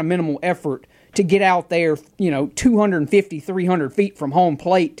no kind of minimal effort to get out there, 250, 300 feet from home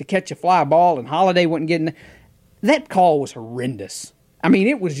plate to catch a fly ball, and Holliday wasn't getting. That call was horrendous. I mean,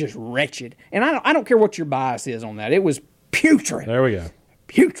 it was just wretched, and I don't care what your bias is on that. It was putrid. There we go.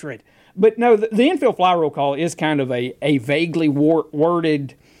 Putrid. But no, the infield fly rule call is kind of a vaguely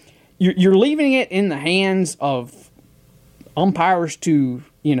worded. You're leaving it in the hands of umpires to,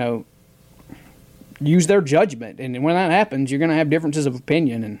 use their judgment. And when that happens, you're going to have differences of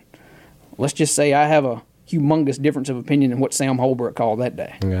opinion. And let's just say I have a humongous difference of opinion in what Sam Holbrook called that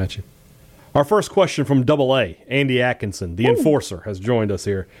day. I got you. Our first question from AA, Andy Atkinson, the enforcer, has joined us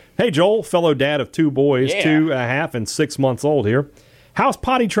here. Hey, Joel, fellow dad of two boys, 2.5 and 6 months old here. How's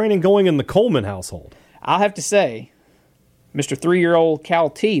potty training going in the Coleman household? I'll have to say, Mr. 3-year-old Cal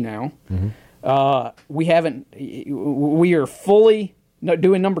T now, we are fully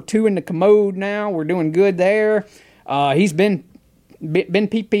doing number 2 in the commode now. We're doing good there. He's been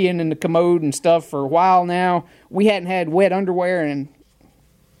pee-peeing in the commode and stuff for a while now. We hadn't had wet underwear in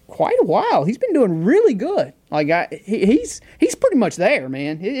quite a while. He's been doing really good. He's pretty much there,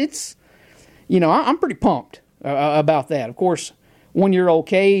 man. It's, I'm pretty pumped about that. Of course, 1-year-old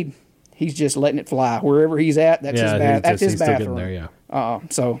Cade, he's just letting it fly wherever he's at. That's his he's bathroom.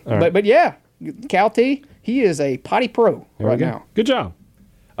 Still there, right. but yeah, Cal T, he is a potty pro now. Good job.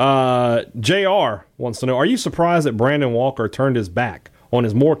 JR wants to know, are you surprised that Brandon Walker turned his back on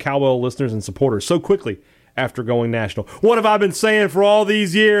his more Cowbell listeners and supporters so quickly after going national? What have I been saying for all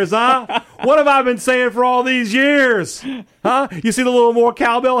these years, huh? What have I been saying for all these years? Huh? You see the little more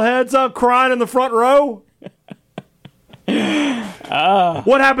cowbell heads crying in the front row?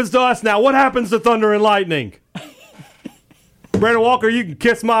 What happens to us now? What happens to Thunder and Lightning? Brandon Walker, you can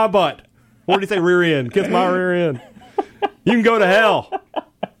kiss my butt. What did he say? Rear end. Kiss my rear end. You can go to hell.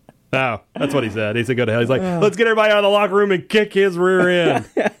 Oh, that's what he said. He said go to hell. He's like, let's get everybody out of the locker room and kick his rear end.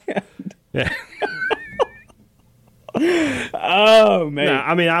 Yeah. Oh man! Nah,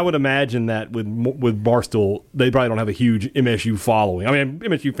 I mean, I would imagine that with Barstool, they probably don't have a huge MSU following. I mean,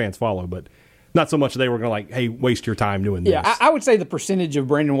 MSU fans follow, but not so much they were going to like, hey, waste your time doing this. Yeah, I would say the percentage of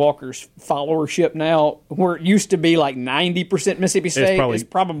Brandon Walker's followership now, where it used to be like 90% Mississippi State, is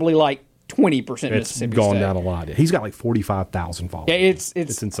probably like 20% Mississippi State. It's gone down a lot. He's got like 45,000 followers. Yeah, it's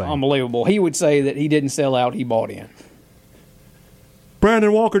insane. Unbelievable. He would say that he didn't sell out; he bought in.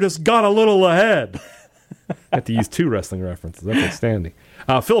 Brandon Walker just got a little ahead. I have to use 2 wrestling references. That's outstanding.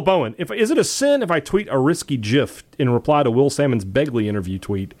 Philip Owen, is it a sin if I tweet a risky GIF in reply to Will Salmon's Begley interview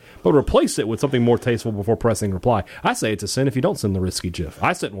tweet, but replace it with something more tasteful before pressing reply? I say it's a sin if you don't send the risky GIF.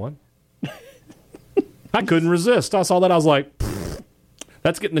 I sent one. I couldn't resist. I saw that. I was like,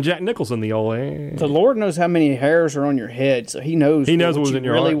 that's getting the Jack Nicholson, the old. The Lord knows how many hairs are on your head, so He knows. He knows what was in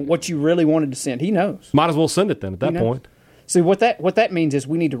your heart. What you really wanted to send. He knows. Might as well send it then at that point. See, what that means is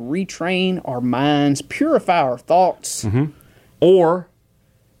we need to retrain our minds, purify our thoughts. Mm-hmm. Or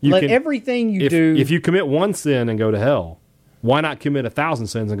everything you do. If you commit one sin and go to hell, why not commit 1,000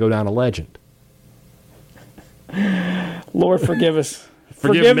 sins and go down a legend? Lord, forgive us.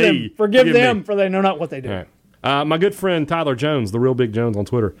 Forgive me. Forgive them, for they know not what they do. All right. My good friend Tyler Jones, the Real Big Jones on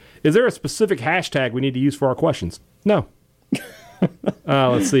Twitter, is there a specific hashtag we need to use for our questions? No.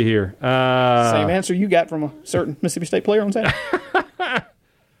 Let's see here. Same answer you got from a certain Mississippi State player on Saturday.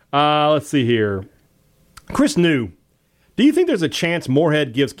 Let's see here. Chris New, do you think there's a chance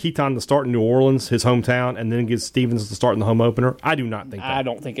Moorhead gives Keaton the start in New Orleans, his hometown, and then gives Stevens the start in the home opener? I do not think that. I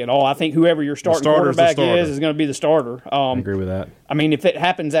don't think at all. I think whoever your starting quarterback is going to be the starter. I agree with that. I mean, if it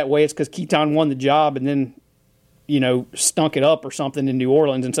happens that way, it's because Keaton won the job and then, stunk it up or something in New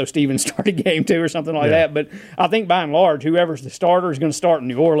Orleans, and so Stevens started game 2 or something like that. But I think by and large, whoever's the starter is going to start in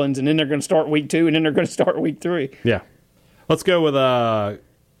New Orleans, and then they're going to start week 2, and then they're going to start week 3. Yeah. Let's go with our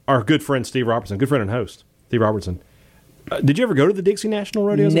good friend Steve Robertson, good friend and host, Steve Robertson. Did you ever go to the Dixie National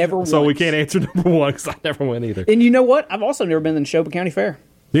Rodeo? Never once. So we can't answer number 1 because I never went either. And you know what? I've also never been to the Neshoba County Fair.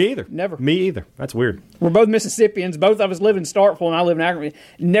 Me either. Never. Me either. That's weird. We're both Mississippians. Both of us live in Starkville, and I live in Akron.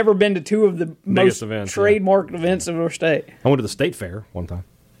 Never been to 2 of the most trademarked events of our state. I went to the state fair one time.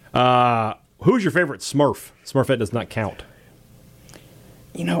 Who's your favorite Smurf? Smurfette does not count.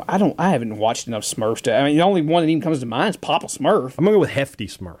 I haven't watched enough Smurfs. The only one that even comes to mind is Papa Smurf. I'm going to go with Hefty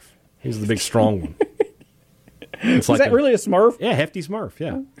Smurf. He's the big, strong one. Is that really a Smurf? Yeah, Hefty Smurf,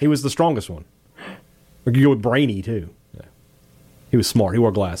 yeah. He was the strongest one. Or you could go with Brainy, too. Yeah. He was smart. He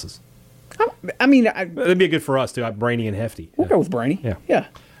wore glasses. That'd be good for us, too. Brainy and Hefty. We'll go with Brainy. Yeah.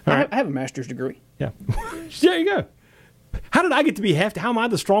 I have a master's degree. Yeah. There you go. How did I get to be Hefty? How am I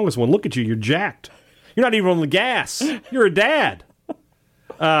the strongest one? Look at you. You're jacked. You're not even on the gas. You're a dad.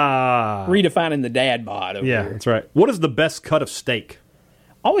 Redefining the dad bod over here. That's right. What is the best cut of steak?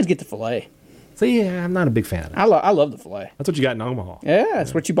 Always get the filet. See, I'm not a big fan of that. I love the filet. That's what you got in Omaha. Yeah,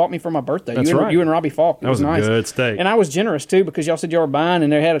 that's what you bought me for my birthday. That's right. You and Robbie Falk. It that was nice. A good steak. And I was generous, too, because y'all said y'all were buying,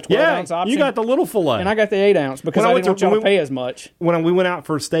 and they had a 12-ounce option. You got the little filet. And I got the 8-ounce, because I didn't want y'all to pay as much. When we went out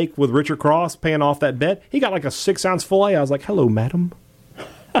for a steak with Richard Cross, paying off that bet, he got like a 6-ounce filet. I was like, hello, madam.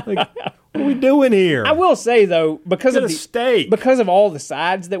 What are we doing here? I will say, though, because of steak. Because of all the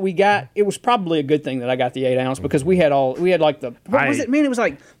sides that we got, it was probably a good thing that I got the 8-ounce, because we had like the what was it? Man, it was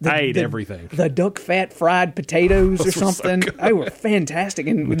like I ate everything. The duck fat fried potatoes or something. They were fantastic,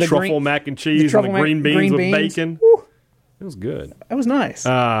 and the truffle mac and cheese and the green beans with bacon. Woo. It was good. That was nice.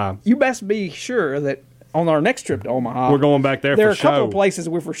 You best be sure that on our next trip to Omaha, we're going back there. There are a couple of places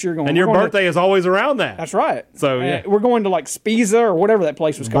we're for sure going. And your birthday is always around that. That's right. So yeah, we're going to like Spiza or whatever that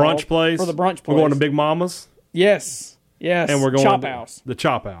place was called. Brunch place for the brunch place. We're going to Big Mama's. Yes, and we're going Chop to House. The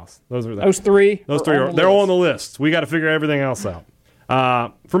Chop House. Those three. They're on the list. We got to figure everything else out.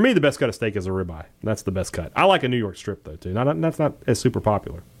 For me, the best cut of steak is a ribeye. That's the best cut. I like a New York strip though too. That's not as super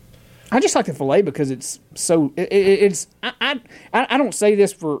popular. I just like the filet because it's so. It's. I don't say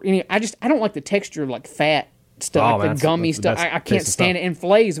this for any. I don't like the texture of like fat stuff, like the gummy stuff. I can't stand it. And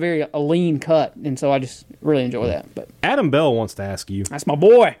filet is a lean cut, and so I just really enjoy that. But Adam Bell wants to ask you. That's my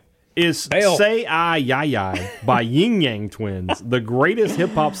boy. Is Bell. Say I Ya Ya by Yin Yang Twins the greatest hip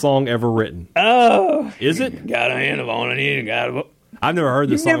hop song ever written? Oh, is it? Got a hand of on it. I've never heard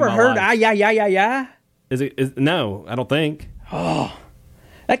this song. You've never heard I Ya Ya Ya Ya? Is it? No, I don't think. Oh.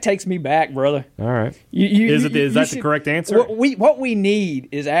 That takes me back, brother. All right. Is that the correct answer? What we need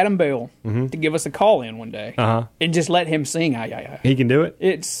is Adam Bell to give us a call in one day and just let him sing. He can do it.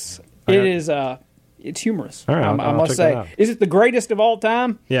 It's humorous. All right, I must say. Is it the greatest of all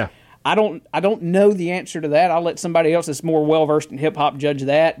time? Yeah. I don't know the answer to that. I'll let somebody else that's more well versed in hip hop judge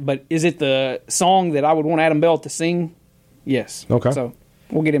that. But is it the song that I would want Adam Bell to sing? Yes. Okay. So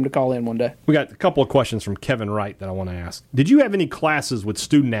we'll get him to call in one day. We got a couple of questions from Kevin Wright that I want to ask. Did you have any classes with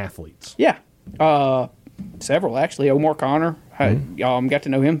student athletes? Yeah. Several actually. Omar Connor. Got to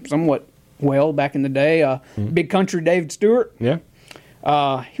know him somewhat well back in the day. Big Country David Stewart. Yeah.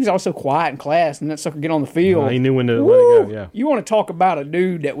 He was also quiet in class, and that sucker get on the field. He knew when to let it go, yeah. You want to talk about a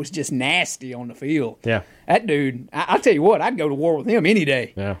dude that was just nasty on the field. Yeah. That dude, I'll tell you what, I'd go to war with him any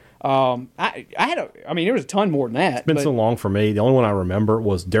day. Yeah. There was a ton more than that. It's been so long for me. The only one I remember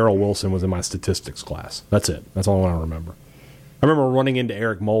was Daryl Wilson was in my statistics class. That's it. That's the only one I remember. I remember running into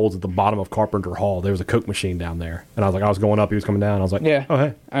Eric Moulds at the bottom of Carpenter Hall. There was a Coke machine down there. And I was going up, he was coming down. I was like, yeah. Oh,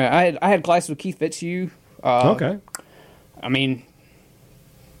 hey. I had classes with Keith Fitzhugh. Okay. I mean,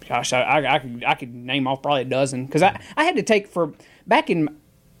 gosh, I could name off probably a dozen because I had to take back in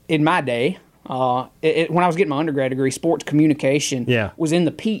my day when I was getting my undergrad degree, sports communication was in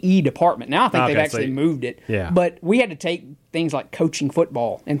the PE department. Now I think they've actually moved it. Yeah. But we had to take things like coaching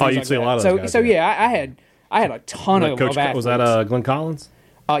football and things you'd like see that. a lot of those guys, so I had a ton of athletes. Was that Glenn Collins?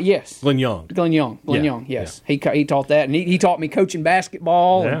 Yes. Glenn Young. Glenn Young, yes. Yeah. He taught that, and he taught me coaching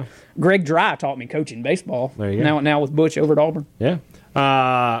basketball. Yeah. And Greg Dry taught me coaching baseball. There you go. Now with Butch over at Auburn. Yeah.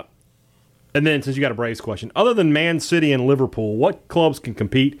 And then, since you got a Braves question, other than Man City and Liverpool, what clubs can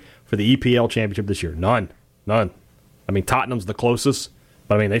compete for the EPL championship this year? None. I mean, Tottenham's the closest,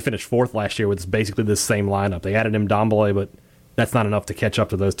 but I mean, they finished fourth last year with basically the same lineup. They added Ndombele, but that's not enough to catch up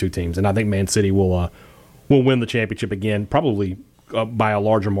to those two teams. And I think Man City will win the championship again, probably by a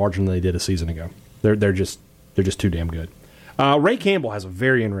larger margin than they did a season ago. They're just too damn good. Ray Campbell has a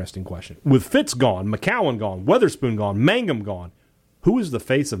very interesting question. With Fitz gone, McCowan gone, Weatherspoon gone, Mangum gone, who is the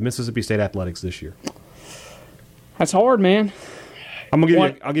face of Mississippi State athletics this year? That's hard, man.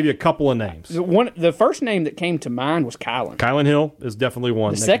 I'll give you a couple of names. The first name that came to mind was Kylan. Kylan Hill is definitely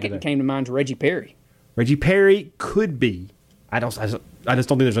one. The second that came to mind was Reggie Perry. Reggie Perry could be. I just don't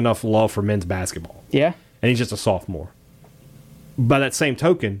think there's enough love for men's basketball. Yeah. And he's just a sophomore. By that same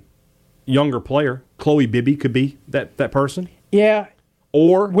token, younger player, Chloe Bibby could be that person. Yeah.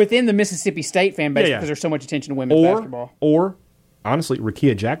 Or within the Mississippi State fan base because there's so much attention to women's basketball. Or honestly,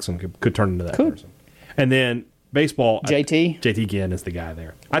 Rakia Jackson could turn into that person. And then baseball, JT Ginn is the guy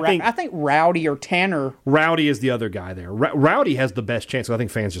there. I think Rowdy or Tanner. Rowdy is the other guy there. Rowdy has the best chance. I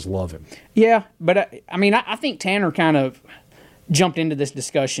think fans just love him. Yeah, but I think Tanner kind of jumped into this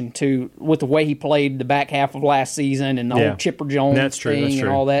discussion too with the way he played the back half of last season and the whole Chipper Jones thing and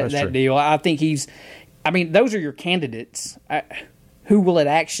all that deal. I think those are your candidates. Who will it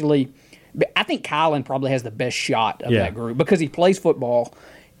actually? I think Kylan probably has the best shot of that group because he plays football.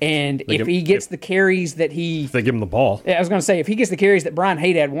 And if he gets the carries that if they give him the ball. I was going to say, if he gets the carries that Brian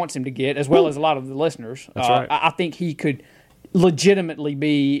Haydad wants him to get, as well as a lot of the listeners, that's right. I think he could legitimately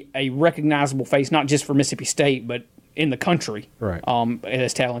be a recognizable face, not just for Mississippi State, but in the country, right?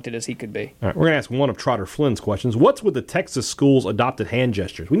 As talented as he could be. All right, we're going to ask one of Trotter Flynn's questions. What's with the Texas schools' adopted hand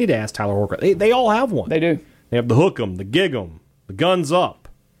gestures? We need to ask Tyler Horcroft. They all have one. They do. They have the hook 'em, the gig 'em, the guns up.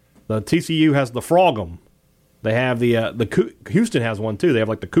 The TCU has the frog 'em. They have the Houston has one too. They have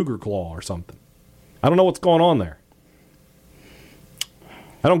like the cougar claw or something. I don't know what's going on there.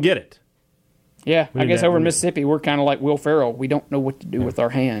 I don't get it. Yeah, I guess over in Mississippi we're kind of like Will Ferrell. We don't know what to do with our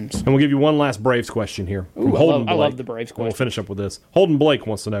hands. And we'll give you one last Braves question here from Holden Blake. I love the Braves question. We'll finish up with this. Holden Blake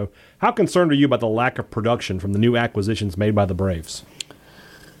wants to know, how concerned are you about the lack of production from the new acquisitions made by the Braves?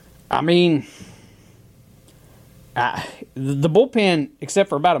 I mean, the bullpen, except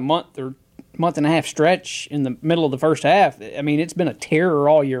for about a month and a half stretch in the middle of the first half, I mean, it's been a terror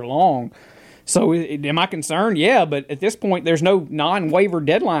all year long. So am I concerned? Yeah, but at this point, there's no non-waiver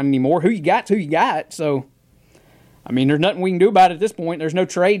deadline anymore. Who you got's who you got. So, I mean, there's nothing we can do about it at this point. There's no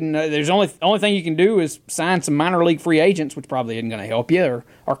trading. There's only thing you can do is sign some minor league free agents, which probably isn't going to help you,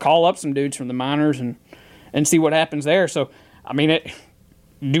 or call up some dudes from the minors and see what happens there. So, I mean,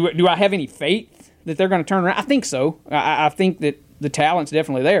 do I have any faith that they're going to turn around? I think so. I think that the talent's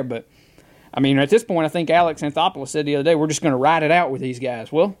definitely there, but I mean, at this point, I think Alex Anthopoulos said the other day, we're just going to ride it out with these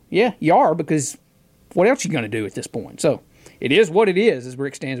guys. Well, yeah, you are, because what else are you going to do at this point? So it is what it is, as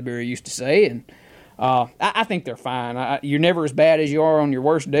Rick Stansbury used to say, and I think they're fine. You're never as bad as you are on your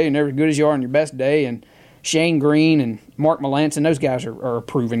worst day, and never as good as you are on your best day, and Shane Green and Mark Melanson, those guys are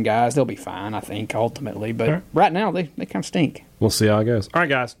proven guys. They'll be fine, I think, ultimately. But right now, they kind of stink. We'll see how it goes. All right,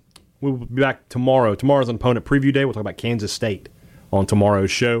 guys. We'll be back tomorrow. Tomorrow's an opponent preview day. We'll talk about Kansas State on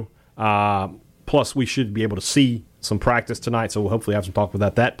tomorrow's show. Plus, we should be able to see some practice tonight, so we'll hopefully have some talk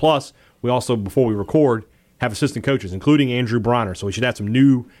about that. Plus, we also, before we record, have assistant coaches, including Andrew Bronner. So we should have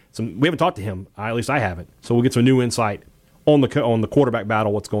we haven't talked to him, at least I haven't. So we'll get some new insight on the quarterback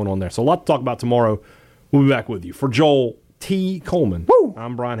battle, what's going on there. So a lot to talk about tomorrow. We'll be back with you. For Joel T. Coleman,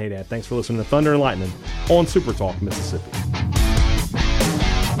 I'm Brian Haydad. Thanks for listening to Thunder and Lightning on Super Talk Mississippi.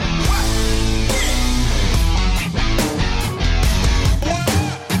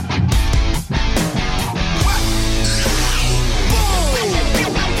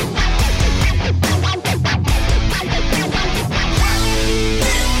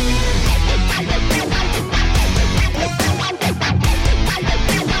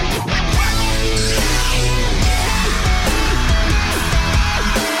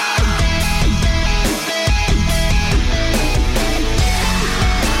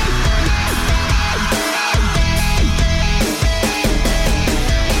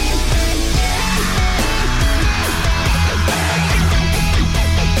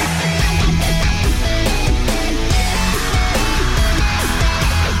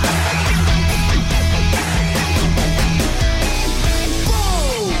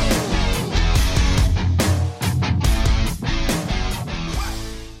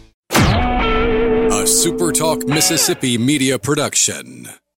 Super Talk Mississippi Media Production.